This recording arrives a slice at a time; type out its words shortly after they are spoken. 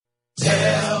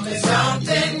Tell me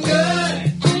something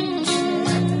good.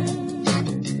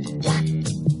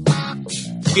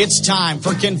 It's time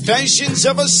for Confessions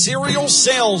of a Serial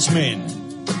Salesman.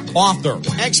 Author,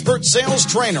 expert sales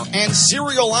trainer, and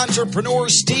serial entrepreneur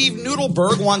Steve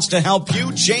Nudelberg wants to help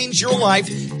you change your life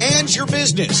and your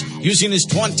business using his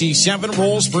 27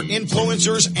 rules for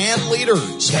influencers and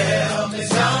leaders. Tell me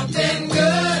something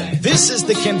good. This is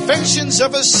the Confessions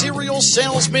of a Serial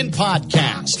Salesman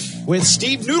podcast with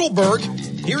Steve Nudelberg.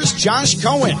 Here's Josh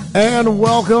Cohen. And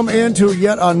welcome into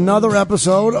yet another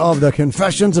episode of the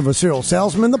Confessions of a Serial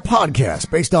Salesman, the podcast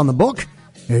based on the book,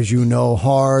 as you know,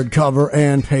 hardcover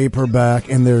and paperback.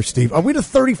 And there's Steve. Are we to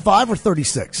 35 or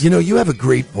 36? You know, you have a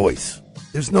great voice.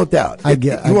 There's no doubt.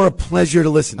 You are a pleasure to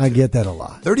listen to. I get that a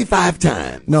lot. 35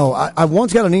 times. No, I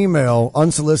once got an email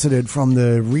unsolicited from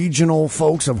the regional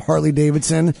folks of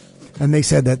Harley-Davidson, and they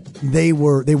said that they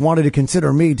wanted to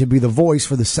consider me to be the voice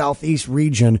for the Southeast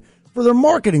region for their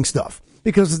marketing stuff.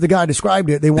 Because as the guy described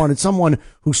it, they wanted someone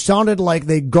who sounded like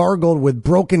they gargled with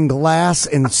broken glass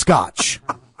and scotch.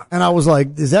 And I was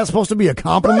like, is that supposed to be a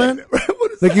compliment? Right.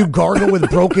 Like you gargle with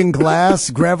broken glass,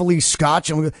 gravelly scotch?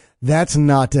 And that's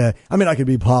not, I mean, I could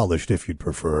be polished if you'd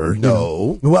prefer.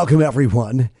 No. You know. Welcome,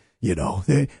 everyone. You know,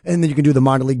 and then you can do the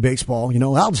minor league baseball, you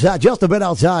know, outside, just a bit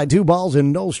outside, 2 balls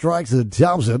and no strikes at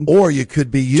Thompson. Or you could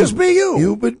be you. Just be you.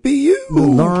 You would be you.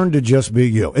 Learn to just be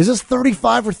you. Is this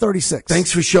 35 or 36?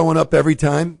 Thanks for showing up every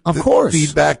time. Of The course.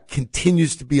 feedback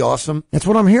continues to be awesome. That's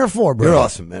what I'm here for, bro. You're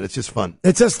awesome, man. It's just fun.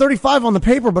 It says 35 on the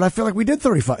paper, but I feel like we did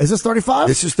 35. Is this 35?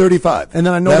 This is 35. And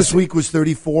then I know last week was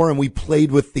 34, and we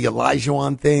played with the Elijah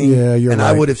thing. Yeah, you're and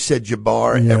right. I would have said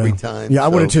Jabbar every time. Yeah, I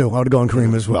would have too. I would have gone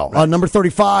Kareem as well. Right. Number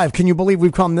 35. Can you believe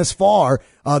we've come this far?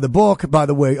 The book, by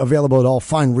the way, available at all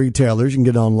fine retailers. You can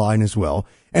get it online as well.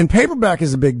 And paperback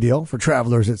is a big deal for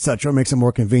travelers, etc. Makes it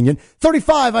more convenient.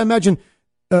 35, I imagine,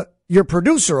 your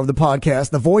producer of the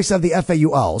podcast, the voice of the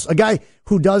FAU Owls, a guy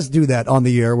who does do that on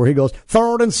the air where he goes,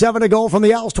 3rd and 7 to go from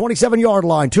the Owls 27-yard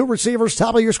line. 2 receivers,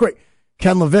 top of your screen.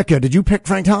 Ken LaVicka, did you pick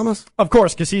Frank Thomas? Of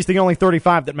course, because he's the only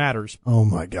 35 that matters. Oh,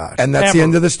 my God. And that's the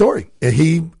end of the story.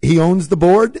 He owns the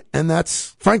board, and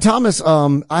that's... Frank Thomas,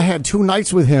 I had 2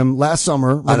 nights with him last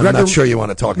summer. I'm not sure you want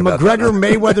to talk about that.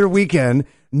 McGregor-Mayweather weekend.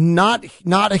 Not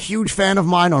a huge fan of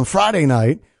mine on Friday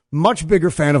night. Much bigger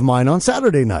fan of mine on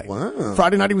Saturday night. Wow.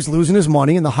 Friday night he was losing his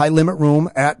money in the high-limit room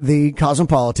at the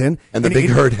Cosmopolitan. And the Big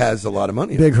Herd has a lot of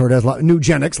money. Big Herd has a lot.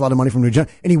 Nugenics, a lot of money from Nugenics.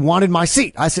 And he wanted my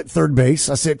seat. I sit third base.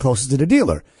 I sit closest to the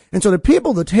dealer. And so the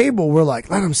people at the table were like,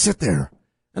 let him sit there.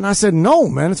 And I said, no,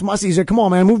 man, it's my seat. He said, come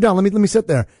on, man, move down. Let me sit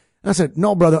there. And I said,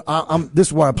 no, brother, this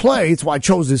is where I play. It's why I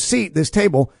chose this seat, this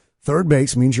table. Third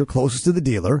base means you're closest to the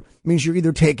dealer. It means you're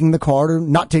either taking the card or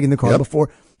not taking the card before,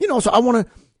 so I want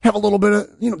to have a little bit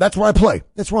of, that's where I play.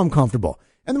 That's where I'm comfortable.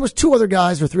 And there was 2 other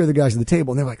guys or 3 other guys at the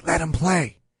table, and they were like, let him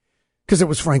play. Because it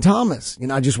was Frank Thomas.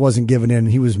 I just wasn't giving in.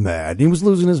 He was mad. He was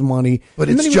losing his money. But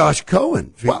it's Josh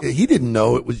Cohen. Well, he didn't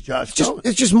know it was Josh Cohen.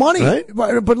 It's just money. Right?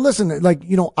 But listen,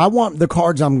 I want the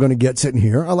cards I'm going to get sitting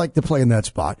here. I like to play in that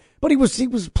spot. But he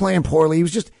was playing poorly. He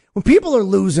was just, when people are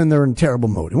losing, they're in terrible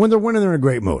mood. And when they're winning, they're in a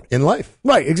great mood. In life.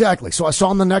 Right, exactly. So I saw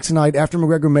him the next night after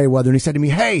McGregor-Mayweather, and he said to me,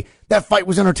 hey, that fight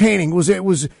was entertaining.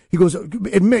 He goes,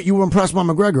 admit you were impressed by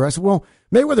McGregor. I said, well,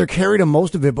 Mayweather carried him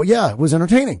most of it, but yeah, it was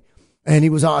entertaining. And he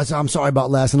was, I'm sorry about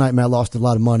last night, man. I lost a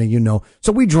lot of money,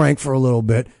 So we drank for a little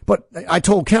bit. But I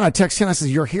told Ken, I text Ken, I said,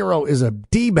 your hero is a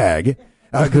D-bag.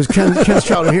 Because Ken's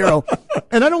childhood hero.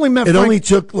 And I'd only met It Frank. only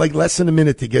took like less than a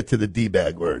minute to get to the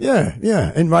D-bag word. Yeah.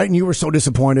 And you were so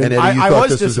disappointed. And Eddie, you I thought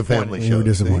was this was a family You show. were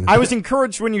disappointed. I was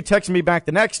encouraged when you texted me back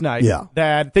the next night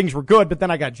that things were good, but then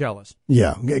I got jealous.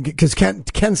 Yeah. Because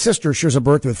Ken's sister shares a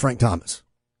birthday with Frank Thomas.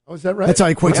 Oh, is that right? That's how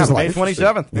he equates his May life.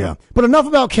 27th. Yeah. But enough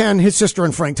about Ken, his sister,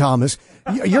 and Frank Thomas.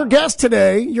 Your guest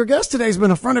today has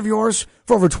been a friend of yours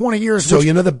for over 20 years. So,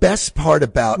 the best part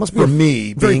about, for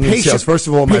me, being in sales, first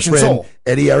of all, my friend, soul.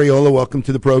 Eddie Ariola, welcome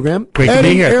to the program. Great to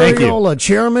be here. Thank you. Ariola,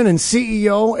 chairman and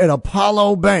CEO at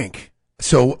Apollo Bank.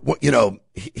 So,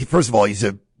 first of all, he's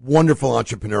a wonderful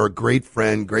entrepreneur, great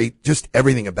friend, great, just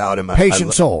everything about him.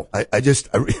 Patient soul.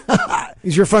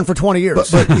 He's your friend for 20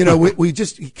 years. But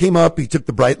he came up, he took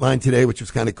the Bright Line today, which was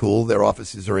kind of cool. Their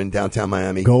offices are in downtown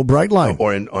Miami. Go Bright Line.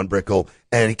 Or on Brickell.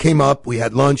 And he came up, we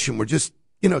had lunch, and we're just,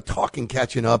 talking,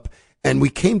 catching up. And we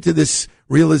came to this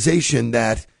realization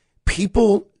that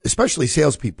people, especially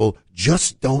salespeople,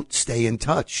 just don't stay in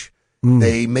touch.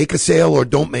 They make a sale or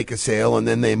don't make a sale, and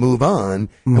then they move on.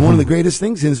 And one of the greatest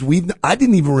things is I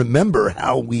didn't even remember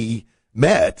how we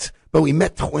met, but we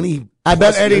met 20. I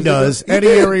bet Eddie does. Eddie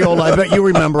Ariola, I bet you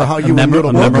remember how you and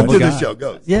Noodle Welcome to the show.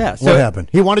 Go. Yeah. So what happened?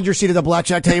 He wanted your seat at the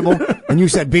blackjack table, and you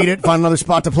said, beat it, find another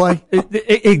spot to play?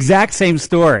 Exact same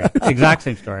story. Exact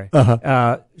same story.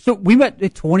 So we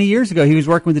met 20 years ago. He was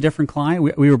working with a different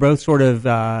client. We were both sort of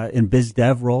in biz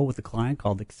dev role with a client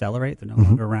called Accelerate. They're no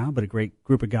longer around, but a great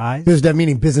group of guys. Biz dev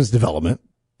meaning business development.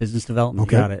 Business development,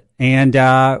 okay. Got it. And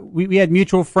we had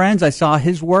mutual friends. I saw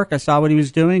his work. I saw what he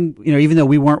was doing. You know, even though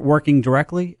we weren't working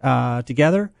directly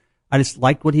together, I just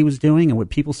liked what he was doing and what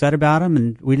people said about him,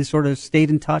 and we just sort of stayed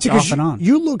in touch off and on.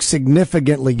 You look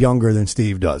significantly younger than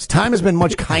Steve does. Time has been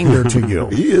much kinder to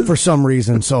you for some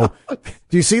reason. So,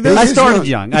 do you see this? I started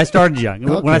young.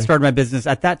 Okay. When I started my business,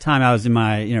 at that time I was in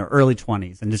my early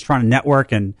 20s and just trying to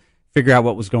network and figure out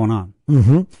what was going on.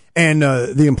 Mm-hmm. And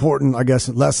the important, I guess,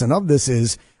 lesson of this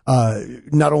is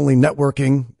not only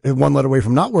networking, one letter away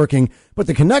from not working, but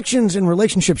the connections and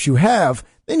relationships you have,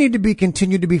 they need to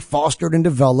continue to be fostered and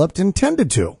developed and tended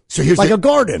to. So here's like a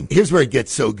garden. Here's where it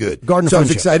gets so good. Garden so I was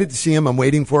friendship. excited to see him. I'm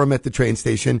waiting for him at the train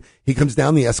station. He comes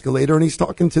down the escalator and he's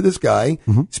talking to this guy,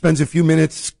 spends a few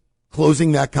minutes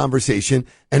closing that conversation,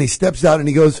 and he steps out and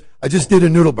he goes, I just did a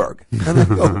Noodleberg. And I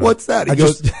go, what's that? He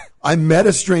goes, I met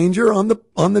a stranger on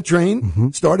the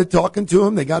train, started talking to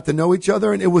him. They got to know each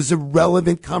other, and it was a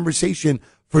relevant conversation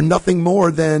for nothing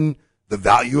more than the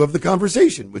value of the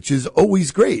conversation, which is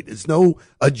always great. There's no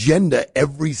agenda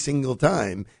every single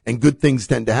time, and good things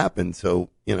tend to happen. So,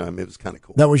 it was kind of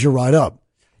cool. That was your ride up.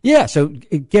 Yeah, so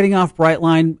getting off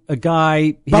Brightline, a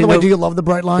guy. By the way, do you love the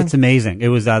Brightline? It's amazing. It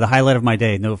was the highlight of my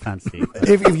day. No offense, Steve.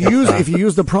 if you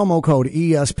use the promo code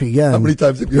ESPN, how many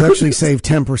times have you actually save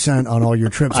 10% on all your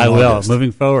trips? I will.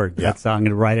 Moving forward, yeah. I'm going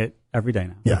to write it every day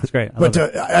now. Yeah, it's great.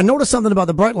 I noticed something about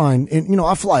the Brightline. And,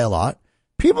 I fly a lot.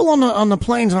 People on the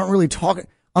planes aren't really talking.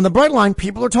 On the Brightline,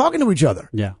 people are talking to each other.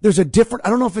 Yeah. There's a different, I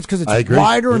don't know if it's because it's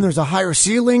wider and there's a higher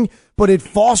ceiling, but it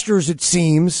fosters, it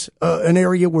seems, an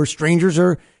area where strangers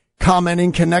are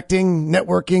commenting, connecting,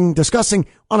 networking, discussing.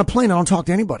 On a plane, I don't talk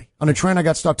to anybody. On a train, I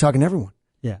got stuck talking to everyone.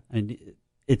 Yeah. And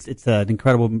it's an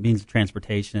incredible means of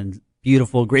transportation.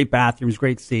 Beautiful, great bathrooms,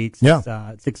 great seats.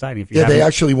 Yeah. It's exciting. They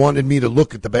actually wanted me to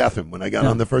look at the bathroom when I got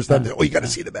on the first time. You got to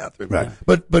see the bathroom. Right.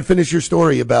 But finish your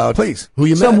story about who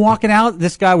you met. So I'm walking out.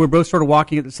 This guy, we're both sort of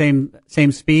walking at the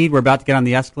same speed. We're about to get on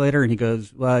the escalator, and he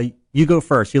goes, well, you go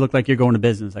first. You look like you're going to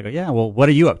business. I go, yeah, well, what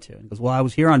are you up to? He goes, well, I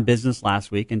was here on business last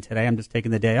week, and today I'm just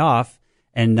taking the day off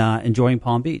and enjoying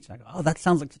Palm Beach. I go, oh, that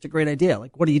sounds like such a great idea.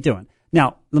 Like, what are you doing?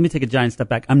 Now, let me take a giant step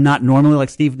back. I'm not normally like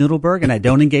Steve Noodleberg, and I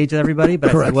don't engage with everybody, but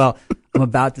I said, well, I'm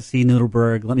about to see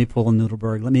Noodleberg. Let me pull a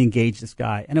Noodleberg. Let me engage this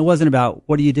guy. And it wasn't about,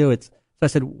 what do you do? So I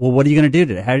said, well, what are you going to do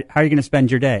today? How are you going to spend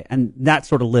your day? And that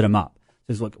sort of lit him up.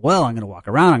 So he's like, well, I'm going to walk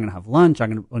around. I'm going to have lunch.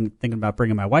 I'm thinking about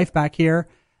bringing my wife back here.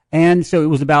 And so it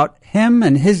was about him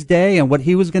and his day and what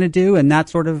he was going to do. And that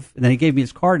sort of, and then he gave me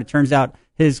his card. It turns out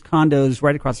his condo's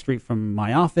right across the street from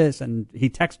my office. And he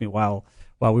texted me while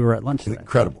we were at lunch today.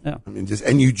 Incredible. Yeah. I mean,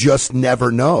 and you just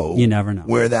never know. You never know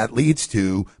where that leads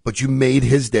to, but you made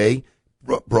his day,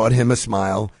 brought him a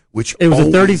smile, which it was a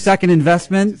 30-second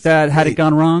investment that had it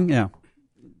gone wrong. Yeah.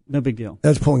 No big deal.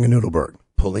 That's pulling a Noodleberg.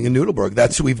 Pulling a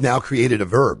Noodleberg. We've now created a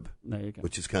verb, there you go.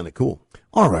 Which is kind of cool.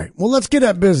 All right. Well, let's get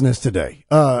at business today.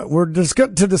 We're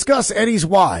to discuss Eddie's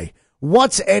why.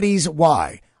 What's Eddie's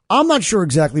why? I'm not sure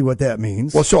exactly what that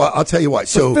means. Well, so I'll tell you why.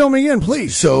 So fill me in,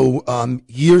 please. So,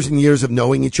 years and years of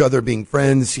knowing each other, being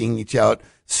friends, seeing each out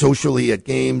socially at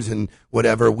games and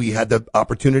whatever, we had the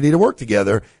opportunity to work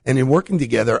together. And in working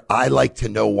together, I like to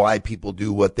know why people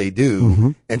do what they do.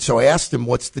 Mm-hmm. And so I asked him,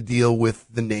 what's the deal with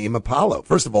the name Apollo?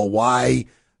 First of all, why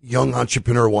young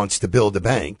entrepreneur wants to build a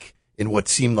bank in what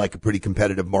seemed like a pretty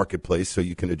competitive marketplace. So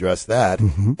you can address that.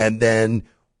 Mm-hmm. And then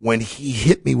when he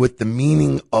hit me with the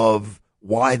meaning of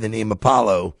why the name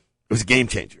Apollo, it was a game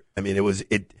changer. I mean,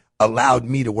 it allowed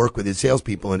me to work with his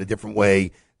salespeople in a different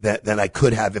way than I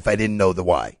could have if I didn't know the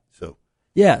why. So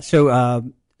yeah, so I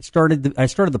started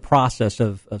the process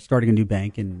of starting a new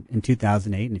bank in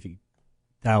 2008, and if you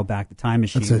dial back the time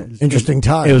machine, that's an interesting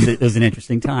time. It was an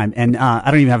interesting time, and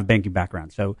I don't even have a banking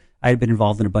background, so I had been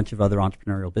involved in a bunch of other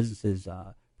entrepreneurial businesses,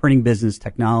 printing business,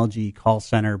 technology, call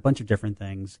center, a bunch of different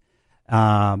things.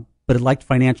 But it liked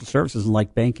financial services and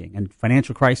liked banking, and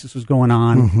financial crisis was going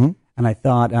on. Mm-hmm. And I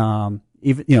thought,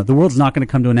 even, the world's not going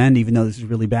to come to an end, even though this is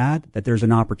really bad, that there's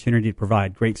an opportunity to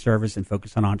provide great service and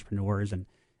focus on entrepreneurs, and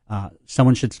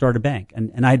someone should start a bank.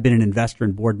 And I had been an investor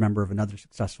and board member of another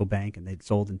successful bank, and they'd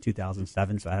sold in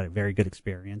 2007. So I had a very good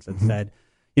experience and said,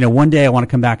 one day I want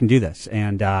to come back and do this.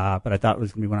 And, but I thought it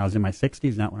was going to be when I was in my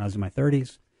 60s, not when I was in my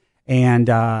 30s. And,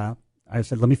 I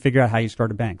said, let me figure out how you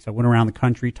start a bank. So I went around the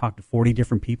country, talked to 40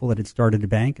 different people that had started a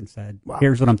bank and said,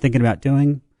 here's what I'm thinking about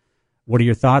doing. What are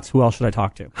your thoughts? Who else should I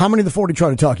talk to? How many of the 40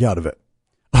 tried to talk you out of it?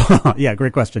 Yeah,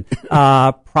 great question.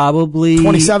 Probably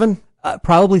 27?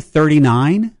 Probably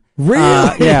 39. Really?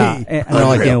 Yeah. And they're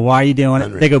like, why are you doing it?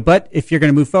 Unreal. They go, but if you're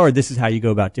going to move forward, this is how you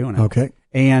go about doing it. Okay.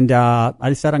 And I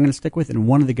decided I'm going to stick with it. And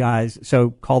one of the guys,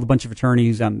 so called a bunch of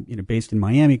attorneys. I'm based in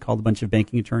Miami. Called a bunch of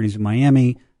banking attorneys in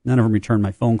Miami. None of them returned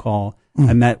my phone call.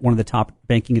 I met one of the top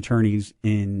banking attorneys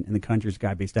in the country. This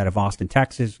guy based out of Austin,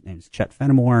 Texas. His name is Chet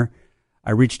Fenimore.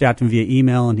 I reached out to him via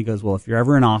email, and he goes, well, if you're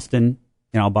ever in Austin,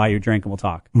 I'll buy you a drink and we'll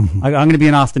talk. I'm going to be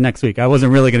in Austin next week. I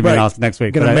wasn't really going to be in Austin next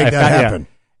week. Going to make that happen.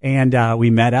 Yeah. And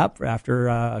we met up after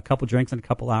a couple drinks and a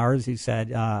couple hours. He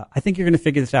said, I think you're going to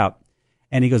figure this out.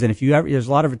 And he goes, and if you ever, there's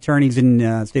a lot of attorneys in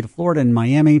the state of Florida and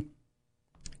Miami.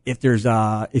 If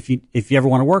you ever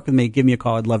want to work with me, give me a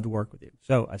call. I'd love to work with you.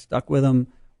 So I stuck with him,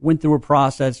 went through a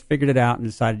process, figured it out, and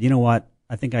decided, you know what?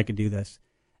 I think I could do this.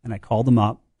 And I called him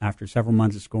up after several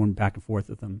months of going back and forth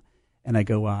with him. And I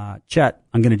go, Chet,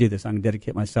 I'm going to do this. I'm going to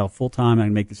dedicate myself full time. I'm going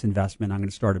to make this investment. I'm going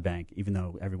to start a bank, even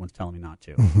though everyone's telling me not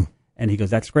to. And he goes,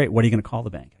 that's great. What are you going to call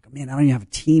the bank? I go, man, I don't even have a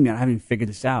team yet. I haven't even figured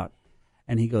this out.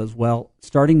 And he goes, well,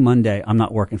 starting Monday, I'm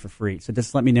not working for free. So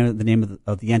just let me know the name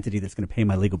of the entity that's going to pay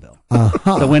my legal bill. So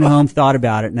I went home, thought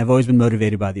about it, and I've always been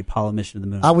motivated by the Apollo mission of the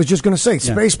moon. I was just going to say,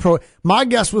 my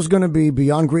guess was going to be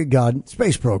Beyond Greek God,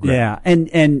 space program. Yeah.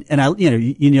 And I,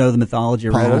 you know the mythology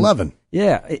around Apollo 11.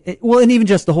 Yeah. Well, and even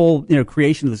just the whole,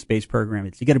 creation of the space program.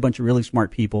 It's you get a bunch of really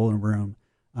smart people in a room,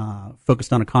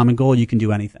 focused on a common goal, you can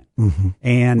do anything.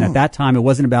 And at that time, it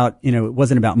wasn't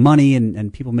about money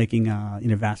and people making,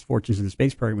 vast fortunes in the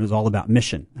space program. It was all about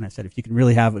mission. And I said, if you can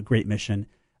really have a great mission,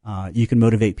 you can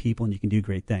motivate people and you can do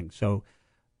great things. So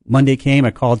Monday came,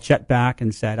 I called Chet back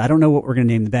and said, I don't know what we're going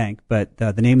to name the bank, but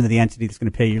the name of the entity that's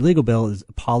going to pay your legal bill is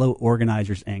Apollo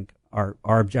Organizers, Inc. Our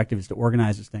objective is to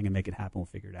organize this thing and make it happen. We'll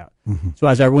figure it out. So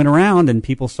as I went around and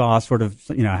people saw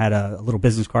I had a little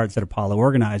business card that said Apollo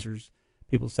Organizers.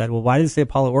 People said, well, why did it say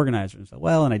Apollo Organizers? I said,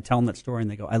 well, and I tell them that story and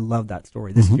they go, I love that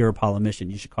story. This is your Apollo mission.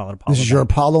 You should call it Apollo. This is your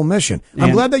Apollo mission.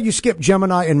 I'm glad that you skipped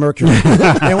Gemini and Mercury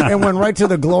and went right to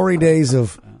the glory days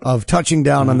of touching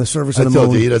down on the surface of the moon. I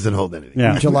told you, he doesn't hold anything.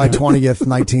 Yeah. July 20th,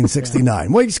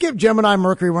 1969. Well, you skipped Gemini,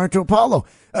 Mercury, right to Apollo.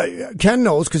 Ken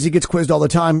knows because he gets quizzed all the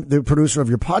time, the producer of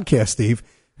your podcast, Steve.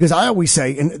 Because I always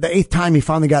say, and the 8th time he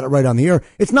finally got it right on the air,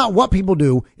 it's not what people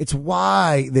do, it's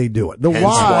why they do it.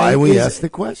 Why we ask the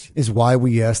question. Is why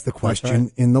we ask the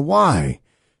question in the why.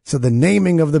 So the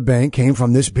naming of the bank came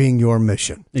from this being your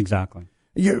mission. Exactly.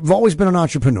 You've always been an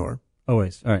entrepreneur.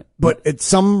 Always. All right. But at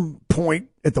some point,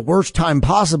 at the worst time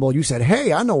possible, you said,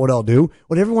 hey, I know what I'll do.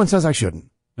 What everyone says I shouldn't.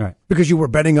 All right. Because you were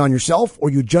betting on yourself or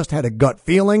you just had a gut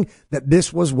feeling that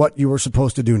this was what you were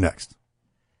supposed to do next.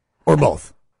 Or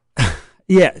both.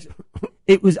 Yeah,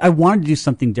 it was. I wanted to do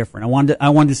something different. I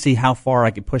wanted to see how far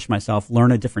I could push myself,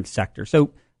 learn a different sector.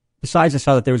 So, besides, I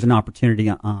saw that there was an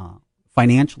opportunity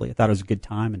financially. I thought it was a good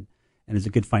time, and it was a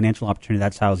good financial opportunity.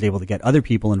 That's how I was able to get other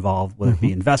people involved, whether it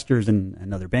be investors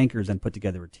and other bankers, and put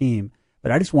together a team.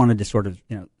 But I just wanted to sort of,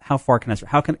 how far can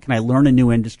I learn a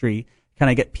new industry? Can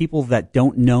I get people that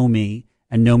don't know me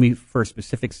and know me for a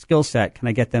specific skill set? Can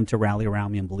I get them to rally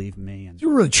around me and believe in me? And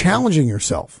you're really challenging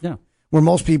yourself. Yeah. Where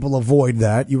most people avoid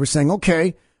that, you were saying,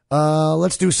 okay,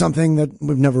 let's do something that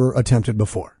we've never attempted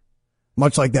before.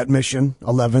 Much like that mission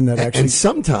 11 that actually. And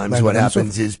sometimes what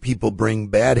happens is people bring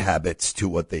bad habits to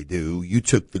what they do. You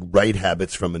took the right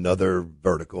habits from another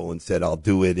vertical and said, I'll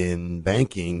do it in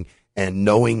banking. And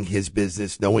knowing his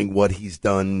business, knowing what he's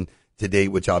done today,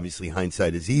 which obviously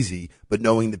hindsight is easy, but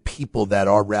knowing the people that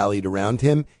are rallied around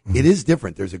him, it is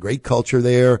different. There's a great culture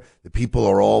there. The people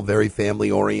are all very family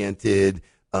oriented.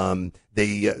 Why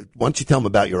don't you tell them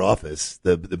about your office,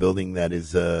 the building that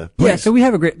is, yeah, so we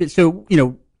have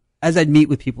as I'd meet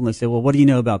with people and they say, well, what do you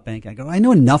know about banking? I go, I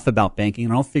know enough about banking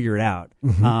and I'll figure it out.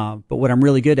 But what I'm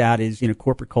really good at is,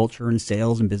 corporate culture and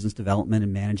sales and business development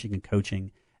and managing and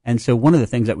coaching. And so one of the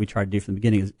things that we try to do from the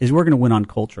beginning is we're going to win on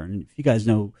culture. And if you guys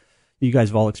know, you guys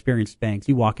have all experienced banks.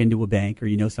 You walk into a bank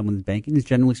or someone in banking is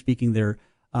generally speaking, they're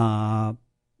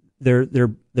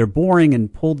boring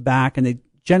and pulled back and they,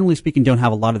 generally speaking, don't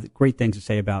have a lot of great things to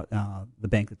say about the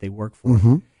bank that they work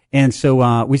for. And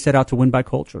so we set out to win by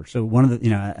culture. So one of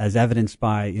the, as evidenced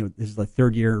by, this is the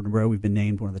third year in a row we've been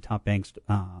named one of the top banks,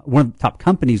 one of the top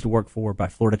companies to work for by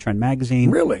Florida Trend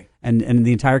Magazine. Really? And in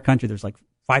the entire country, there's like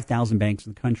 5,000 banks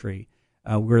in the country.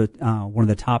 We're one of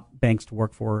the top banks to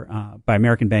work for by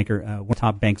American Banker, one of the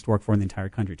top banks to work for in the entire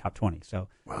country, top 20. So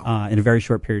in a very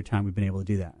short period of time, we've been able to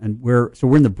do that. And we're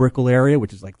in the Brickell area,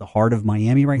 which is like the heart of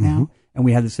Miami right now. and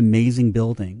we have this amazing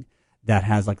building that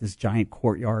has like this giant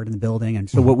courtyard in the building. And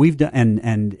so what we've done,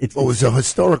 and it's... What was a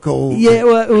historical... Yeah,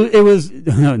 well, it was,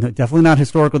 no, definitely not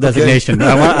historical designation.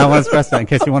 Okay. I want to stress that in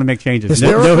case you want to make changes.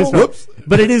 Whoops.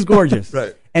 But it is gorgeous.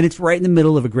 Right. And it's right in the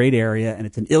middle of a great area, and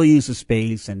it's an ill-use of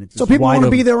space, and it's so people want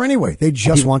to be there anyway. They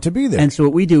just want to be there. And so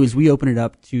what we do is we open it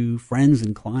up to friends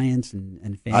and clients and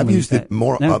families. I've used it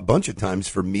a bunch of times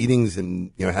for meetings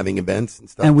and having events and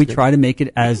stuff. And we try to make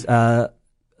it as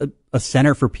a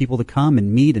center for people to come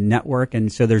and meet and network.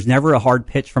 And so there's never a hard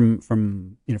pitch from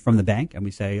the bank. And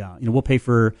we say, we'll pay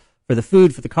for the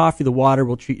food, for the coffee, the water.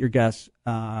 We'll treat your guests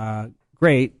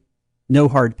great. No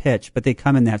hard pitch, but they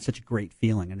come and they have such a great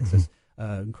feeling, and it's this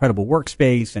incredible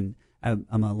workspace. And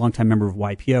I'm a longtime member of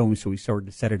YPO, and so we started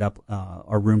to set it up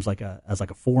our rooms as a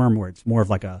forum where it's more of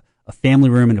like a family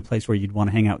room and a place where you'd want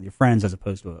to hang out with your friends as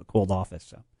opposed to a cold office.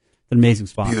 So it's an amazing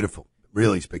spot. Beautiful.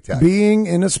 Really spectacular. Being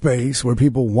in a space where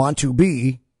people want to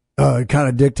be kind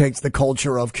of dictates the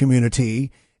culture of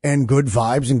community, and good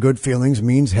vibes and good feelings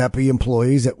means happy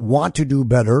employees that want to do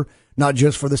better, not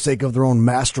just for the sake of their own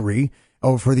mastery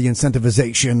or for the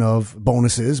incentivization of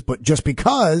bonuses, but just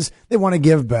because they want to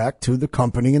give back to the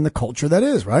company and the culture that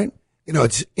is, right?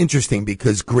 It's interesting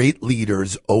because great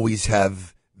leaders always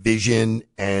have vision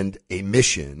and a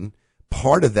mission.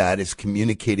 Part of that is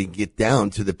communicating it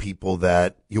down to the people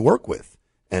that you work with.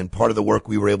 And part of the work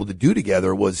we were able to do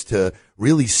together was to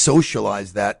really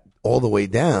socialize that all the way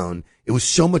down. It was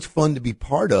so much fun to be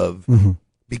part of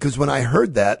because when I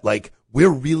heard that, like, we're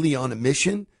really on a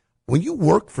mission. When you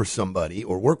work for somebody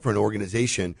or work for an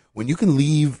organization, when you can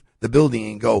leave the building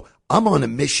and go, I'm on a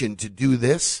mission to do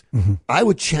this, I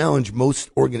would challenge most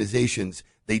organizations.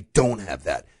 They don't have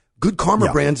that. Good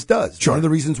Karma Brands does. Sure. One of the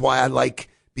reasons why I like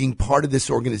being part of this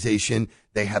organization,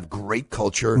 they have great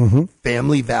culture,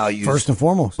 family values. First and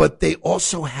foremost. But they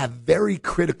also have very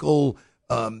critical,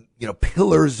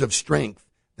 pillars of strength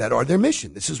that are their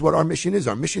mission. This is what our mission is.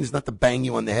 Our mission is not to bang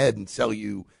you on the head and sell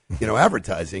you,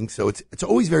 advertising. So it's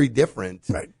always very different.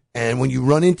 Right. And when you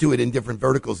run into it in different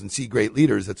verticals and see great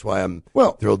leaders, that's why I'm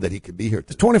thrilled that he could be here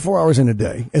today. 24 hours in a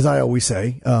day, as I always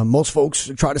say. Most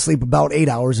folks try to sleep about 8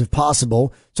 hours if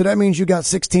possible. So that means you got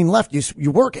 16 left.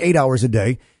 You work 8 hours a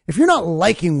day. If you're not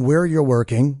liking where you're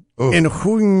working and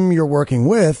whom you're working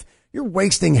with, you're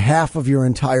wasting half of your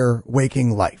entire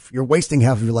waking life. You're wasting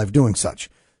half of your life doing such.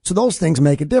 So those things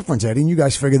make a difference, Eddie, and you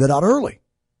guys figured that out early.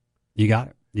 You got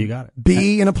it.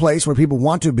 Be in a place where people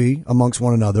want to be amongst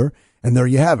one another, and there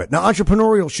you have it. Now,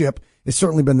 entrepreneurship has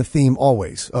certainly been the theme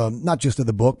always, not just of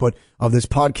the book, but of this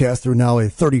podcast through now a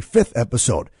 35th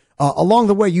episode. Along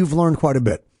the way, you've learned quite a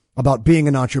bit about being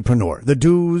an entrepreneur, the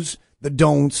do's, the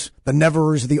don'ts, the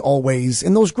nevers, the always,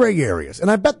 in those gray areas.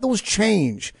 And I bet those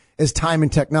change as time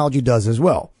and technology does as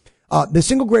well. The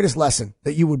single greatest lesson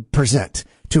that you would present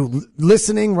to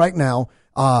listening right now,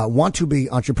 want to be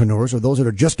entrepreneurs or those that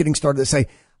are just getting started that say,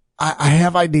 I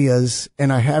have ideas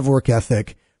and I have work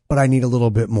ethic, but I need a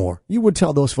little bit more. You would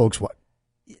tell those folks what?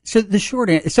 So the short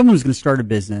answer, if someone who's going to start a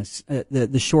business,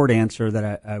 the short answer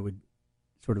that I would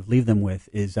sort of leave them with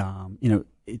is,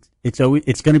 it's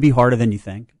going to be harder than you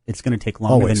think. It's going to take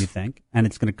longer than you think, and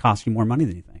it's going to cost you more money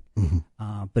than you think.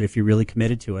 But if you're really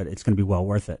committed to it, it's going to be well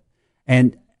worth it.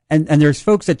 And there's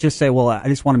folks that just say, well, I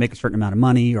just want to make a certain amount of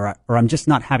money, or I'm just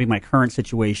not happy my current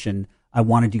situation. I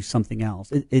want to do something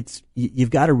else.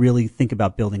 You've got to really think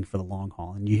about building for the long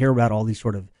haul. And you hear about all these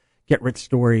sort of get rich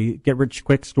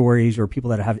quick stories, or people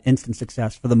that have instant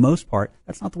success. For the most part,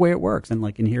 that's not the way it works. And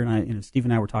like in here, and Steve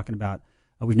and I were talking about,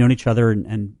 we've known each other,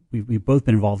 and we've both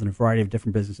been involved in a variety of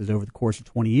different businesses over the course of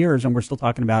 20 years, and we're still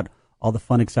talking about all the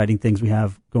fun, exciting things we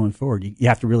have going forward. You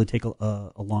have to really take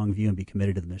a long view and be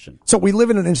committed to the mission. So we live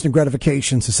in an instant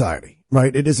gratification society,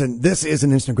 right? This is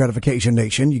an instant gratification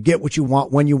nation. You get what you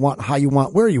want, when you want, how you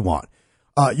want, where you want.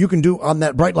 You can do on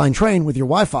that Brightline train with your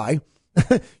Wi-Fi.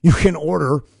 You can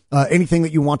order anything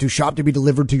that you want to shop to be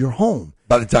delivered to your home.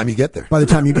 By the time you get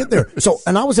there. So,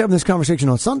 and I was having this conversation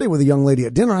on Sunday with a young lady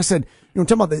at dinner. I said,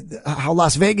 talking about how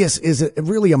Las Vegas is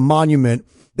really a monument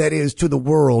that is to the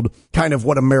world kind of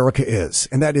what America is.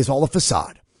 And that is all a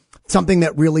facade. Something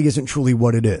that really isn't truly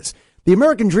what it is. The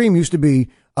American dream used to be,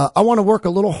 I want to work a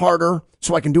little harder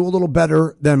so I can do a little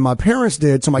better than my parents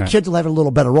did, so my kids will have it a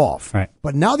little better off. Right.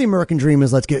 But now the American dream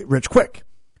is let's get rich quick.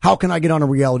 How can I get on a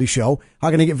reality show? How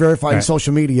can I get verified in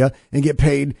social media and get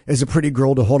paid as a pretty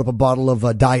girl to hold up a bottle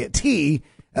of diet tea?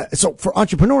 So for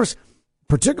entrepreneurs,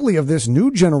 particularly of this new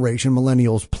generation,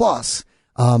 millennials plus,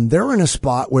 they're in a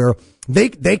spot where they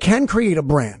can create a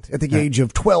brand at the age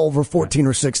of 12 or 14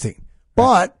 or 16.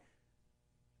 But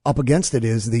up against it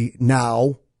is the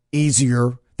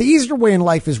easier way in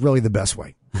life is really the best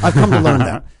way. I've come to learn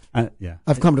that. Yeah.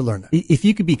 I've come to learn that. If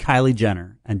you could be Kylie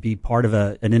Jenner and be part of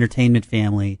an entertainment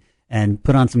family and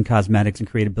put on some cosmetics and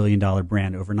create $1 billion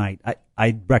brand overnight,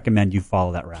 I'd recommend you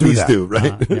follow that route. Please do,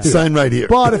 right? Yeah. Sign right here.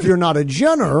 But if you're not a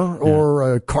Jenner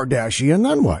or a Kardashian,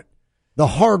 then what? The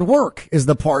hard work is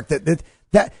the part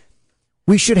that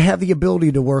we should have the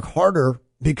ability to work harder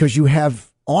because you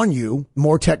have on you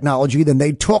more technology than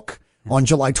they took on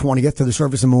July 20th to the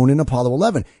surface of the moon in Apollo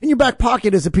 11. In your back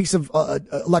pocket is a piece of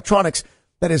electronics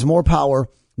that has more power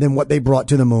than what they brought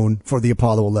to the moon for the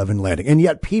Apollo 11 landing. And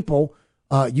yet people,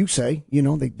 you say,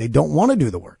 they don't want to do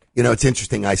the work. It's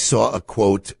interesting. I saw a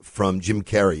quote from Jim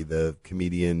Carrey, the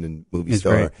comedian and movie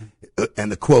star.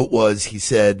 And the quote was, he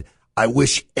said, "I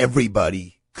wish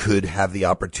everybody could have the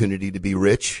opportunity to be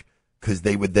rich because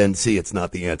they would then see it's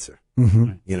not the answer."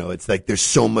 Mm-hmm. It's like there's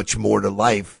so much more to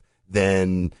life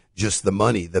than just the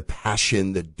money, the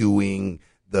passion, the doing,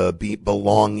 the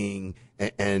belonging.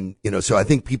 And so I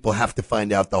think people have to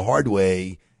find out the hard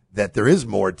way that there is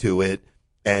more to it.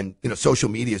 And, social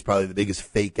media is probably the biggest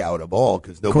fake out of all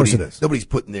because nobody's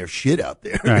putting their shit out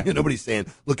there. Right. Nobody's saying,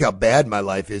 look how bad my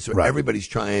life is. So Right. everybody's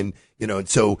trying, and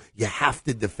so you have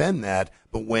to defend that.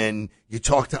 But when you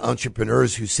talk to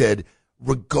entrepreneurs who said,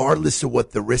 regardless of what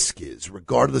the risk is,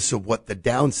 regardless of what the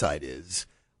downside is,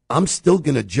 I'm still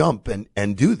going to jump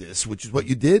and do this, which is what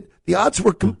you did. The odds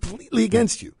were completely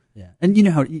against you. Yeah. And you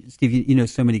know how, Steve, you know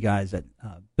so many guys that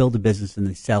build a business and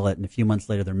they sell it and a few months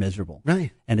later they're miserable.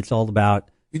 Right. And it's all about.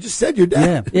 You just said your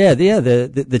dad. Yeah.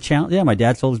 The challenge. Yeah. My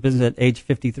dad sold his business at age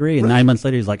 53 and 9 months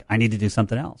later he's like, I need to do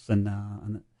something else. And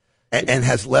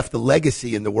has left a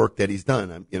legacy in the work that he's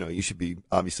done. You should be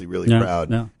obviously really proud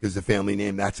because the family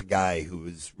name, that's a guy who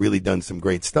has really done some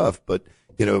great stuff. But,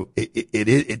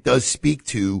 it does speak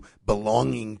to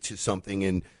belonging to something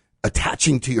and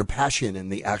attaching to your passion,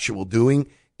 and the actual doing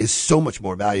is so much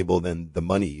more valuable than the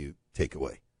money you take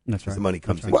away. That's right. The money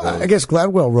comes in. Well, I guess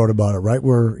Gladwell wrote about it, right?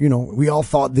 Where, we all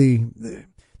thought the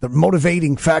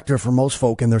motivating factor for most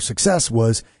folk in their success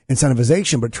was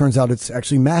incentivization, but it turns out it's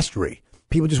actually mastery.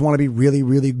 People just want to be really,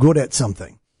 really good at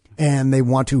something, and they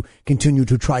want to continue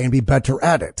to try and be better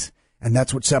at it. And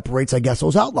that's what separates, I guess,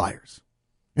 those outliers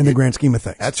in the grand scheme of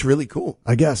things. That's really cool.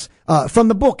 I guess. From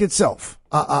the book itself,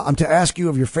 I'm to ask you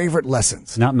of your favorite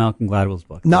lessons. Not Malcolm Gladwell's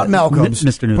book. Not Malcolm's,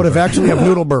 Mr. Noodleberg. but of actually of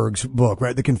Noodleberg's book,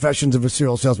 right? The Confessions of a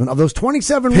Serial Salesman. Of those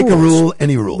 27 rules. Pick a rule,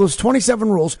 any rule. Those 27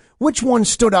 rules, which one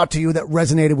stood out to you that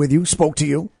resonated with you, spoke to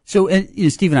you? So,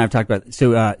 Steve and I have talked about it.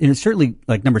 So, certainly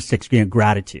like number 6,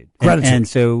 gratitude. Gratitude. And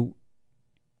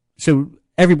so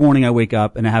every morning I wake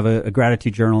up and I have a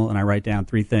gratitude journal and I write down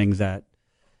 3 things that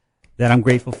I'm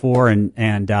grateful for, and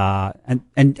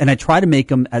I try to make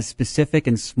them as specific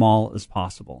and small as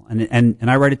possible. And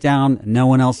I write it down, and no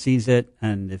one else sees it.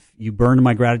 And if you burn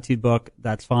my gratitude book,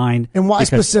 that's fine. And why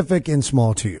specific and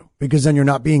small to you? Because then you're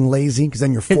not being lazy, because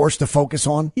then you're forced to focus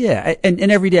on? Yeah. And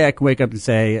every day I can wake up and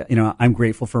say, I'm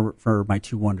grateful for my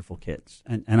 2 wonderful kids.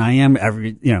 And I am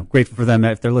grateful for them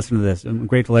if they're listening to this. I'm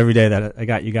grateful every day that I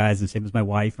got you guys, and same as my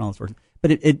wife and all sorts of.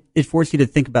 But it forces you to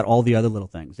think about all the other little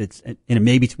things.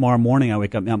 Maybe tomorrow morning I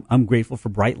wake up, I'm grateful for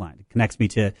Brightline. It connects me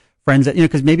to friends that,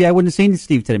 because maybe I wouldn't have seen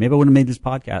Steve today. Maybe I wouldn't have made this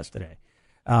podcast today.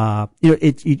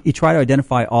 You try to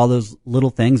identify all those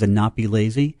little things and not be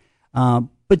lazy.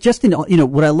 But just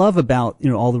what I love about,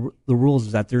 all the rules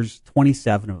is that there's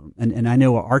 27 of them. And I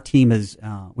know our team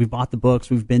we've bought the books,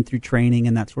 we've been through training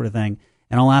and that sort of thing.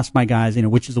 And I'll ask my guys,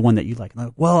 which is the one that you like? And they're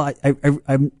like, well,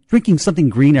 I'm drinking something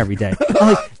green every day.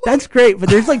 I'm like, that's great, but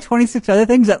there's like 26 other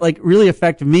things that like really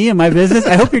affect me and my business.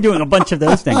 I hope you're doing a bunch of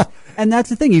those things. And that's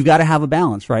the thing. You've got to have a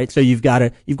balance, right? So you've got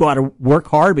to work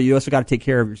hard, but you also got to take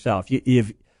care of yourself.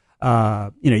 You've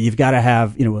got to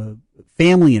have, a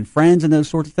family and friends and those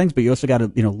sorts of things, but you also got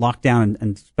to, lock down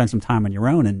and spend some time on your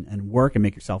own and work and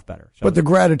make yourself better. So, but the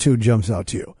gratitude jumps out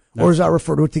to you. Or as I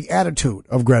refer to it, the attitude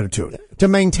of gratitude. To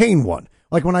maintain one.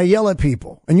 Like when I yell at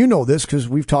people, and you know this because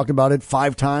we've talked about it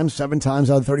 5 times, 7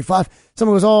 times out of 35.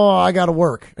 Someone goes, "Oh, I got to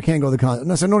work. I can't go to the concert."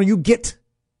 And I said, "No, you get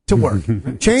to work.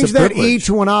 Change that E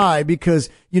to an I because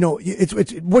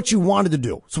it's what you wanted to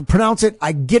do. So pronounce it.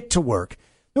 I get to work."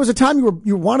 There was a time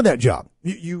you wanted that job.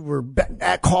 You were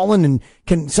at calling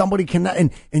and somebody cannot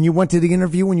and you went to the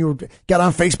interview and you got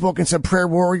on Facebook and said, "Prayer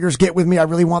warriors, get with me. I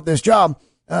really want this job."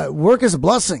 Work is a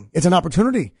blessing. It's an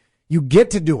opportunity. You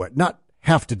get to do it, not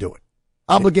have to do it.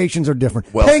 Obligations are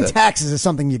different. Well Paying said. taxes is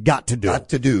something you got to do. Got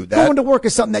to do that. Going to work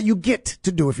is something that you get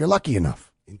to do if you're lucky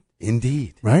enough.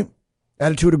 Indeed. Right?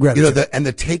 Attitude of gratitude.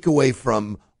 The takeaway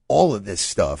from all of this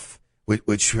stuff,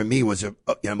 which for me was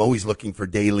I'm always looking for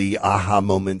daily aha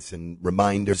moments and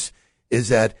reminders, is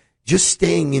that just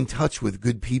staying in touch with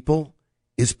good people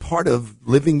is part of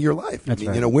living your life. That's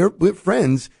right. You know, we're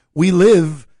friends. We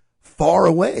live far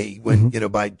away when, you know,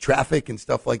 by traffic and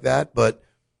stuff like that. But,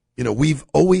 you know, we've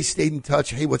always stayed in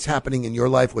touch. Hey, what's happening in your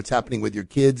life? What's happening with your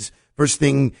kids? First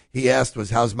thing he asked was,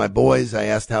 how's my boys? I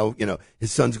asked how, you know,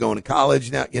 his son's going to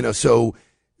college now, you know, so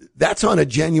that's on a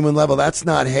genuine level. That's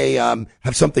not, hey,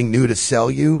 have something new to sell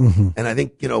you. And I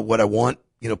think, you know, what I want,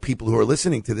 you know, people who are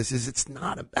listening to this is it's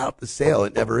not about the sale.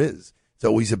 It never is. It's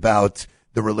always about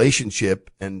the relationship,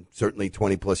 and certainly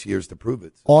 20 plus years to prove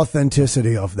it.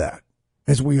 Authenticity of that,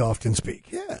 as we often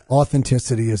speak. Yeah.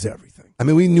 Authenticity is everything. I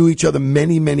mean, we knew each other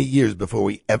many, many years before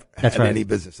we ever had any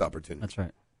business opportunity. That's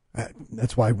right.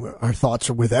 That's why our thoughts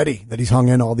are with Eddie, that he's hung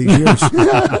in all these years,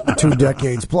 2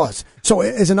 decades plus. So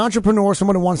as an entrepreneur,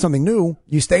 someone who wants something new,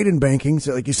 you stayed in banking.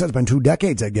 So like you said, it's been 2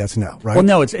 decades, I guess now, right? Well,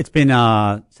 no, it's been,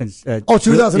 since,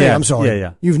 2008. Yeah, I'm sorry.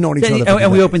 Yeah. You've known each other.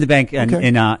 And we opened the bank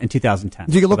in 2010.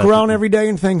 Do you look around every day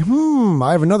and think,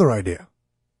 I have another idea?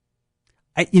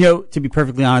 You know, to be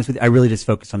perfectly honest with you, I really just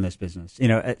focus on this business. You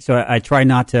know, so I try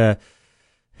not to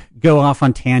go off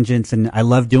on tangents, and I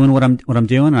love doing what I'm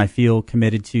doing, and I feel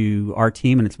committed to our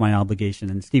team, and it's my obligation.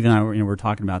 And Steve and I were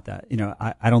talking about that. You know,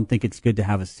 I don't think it's good to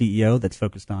have a CEO that's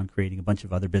focused on creating a bunch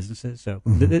of other businesses. So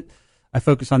I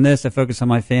focus on this, I focus on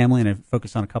my family, and I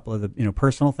focus on a couple of the, you know,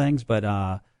 personal things. But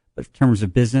in terms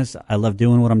of business, I love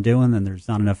doing what I'm doing, and there's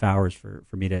not enough hours for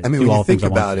me to. I mean, do when all you think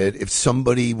things about it, if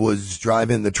somebody was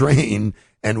driving the train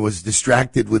and was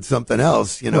distracted with something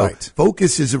else, you know,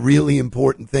 focus is a really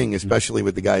important thing, especially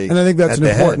with the guy. And I think that's an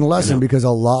important lesson, you know? Because a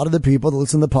lot of the people that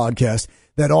listen to the podcast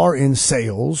that are in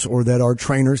sales or that are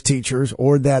trainers, teachers,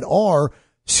 or that are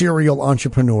serial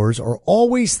entrepreneurs are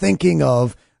always thinking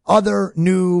of other,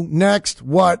 new, next,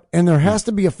 what, and there has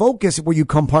to be a focus where you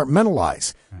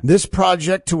compartmentalize this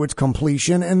project to its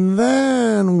completion, and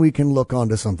then we can look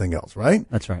onto something else, right?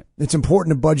 That's right. It's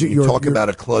important to budget you talk about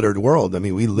a cluttered world. I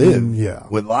mean, we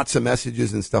live with lots of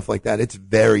messages and stuff like that. It's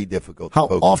very difficult. How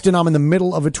often I'm in the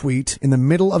middle of a tweet, in the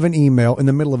middle of an email, in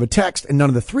the middle of a text, and none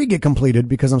of the 3 get completed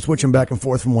because I'm switching back and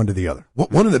forth from one to the other.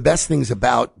 One of the best things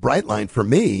about Brightline for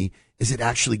me is it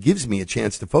actually gives me a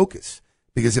chance to focus.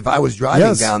 Because if I was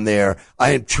driving down there,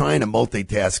 I am trying to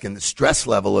multitask, and the stress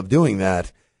level of doing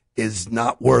that is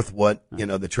not worth what, you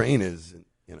know, the train is,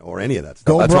 you know, or any of that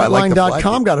stuff. That's why I like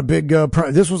GoBrightline.com got a big,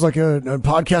 this was like a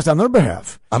podcast on their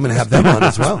behalf. I'm going to have them on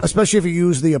as well. Especially if you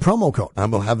use the promo code.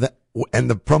 I'm going to have that. And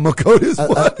the promo code is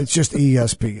what? It's just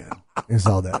ESPN is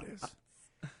all that is.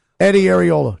 Eddie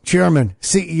Ariola, Chairman,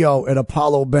 CEO at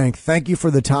Apollo Bank. Thank you for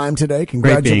the time today.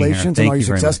 Congratulations on all your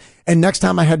success. And next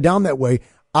time I head down that way,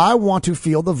 I want to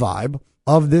feel the vibe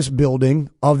of this building.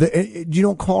 You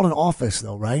don't call it an office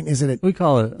though, right? Isn't it? We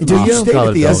call it. Do you stay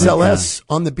at the SLS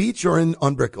on the beach or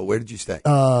on Brickell? Where did you stay?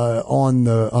 On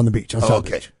the beach. On South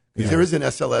Beach. There is an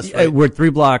SLS. Right? We're 3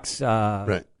 blocks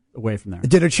away from there. I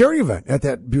did a charity event at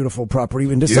that beautiful property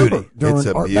in December during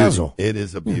Art Basel. It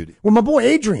is a beauty. Well, my boy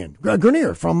Adrian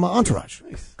Grenier from Entourage.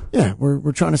 Nice. Yeah,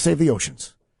 we're trying to save the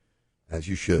oceans. As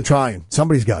you should. I'm trying.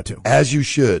 Somebody's got to. As you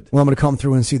should. Well, I'm going to come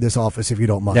through and see this office if you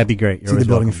don't mind. That'd be great. See the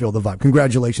building and feel the vibe.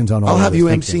 Congratulations on all I'll have this. you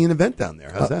MC an event down there.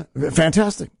 How's that?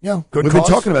 Fantastic. Yeah. Good We've cause.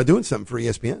 been talking about doing something for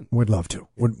ESPN. Would love to.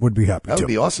 Would be happy to. That would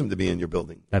be awesome to be in your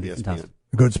building. That'd be ESPN. fantastic.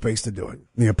 Good space to do it.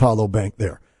 The Apollo Bank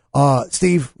there.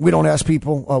 Steve, we don't ask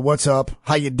people, what's up?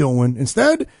 How you doing?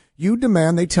 Instead, you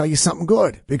demand they tell you something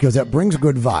good because that brings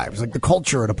good vibes, like the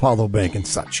culture at Apollo Bank and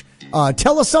such.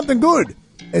 Tell us something good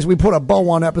as we put a bow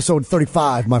on episode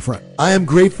 35, my friend. I am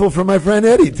grateful for my friend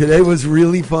Eddie. Today was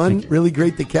really fun, really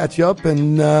great to catch up.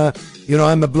 And, you know,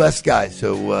 I'm a blessed guy.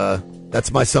 So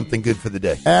that's my something good for the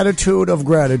day. Attitude of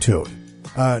gratitude.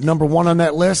 Number 1 on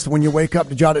that list, when you wake up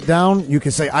to jot it down, you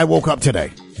can say, I woke up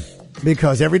today.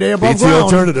 Because every day above ground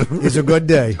alternative. is a good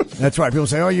day. That's right. People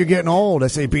say, oh, you're getting old. I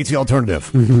say, beats the alternative.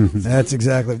 That's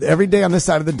exactly. Every day on this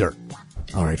side of the dirt.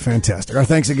 All right, fantastic. Our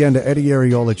thanks again to Eddie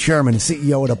Ariola, Chairman and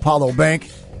CEO at Apollo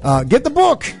Bank. Get the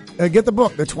book.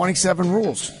 The 27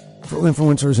 Rules for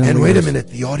Influencers. And wait a minute,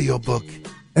 the audio book.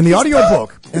 And the audio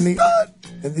book. And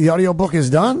the audio book is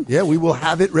done? Yeah, we will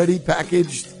have it ready,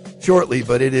 packaged shortly,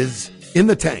 but it is in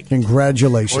the tank.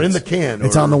 Congratulations. Or in the can.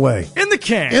 It's on the way. In the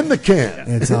can. In the can.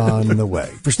 It's on the way.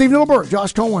 For Steve Nudelberg,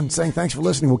 Josh Cohen saying thanks for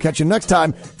listening. We'll catch you next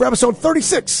time for episode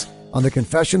 36 on the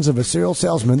Confessions of a Serial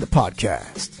Salesman, the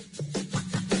podcast.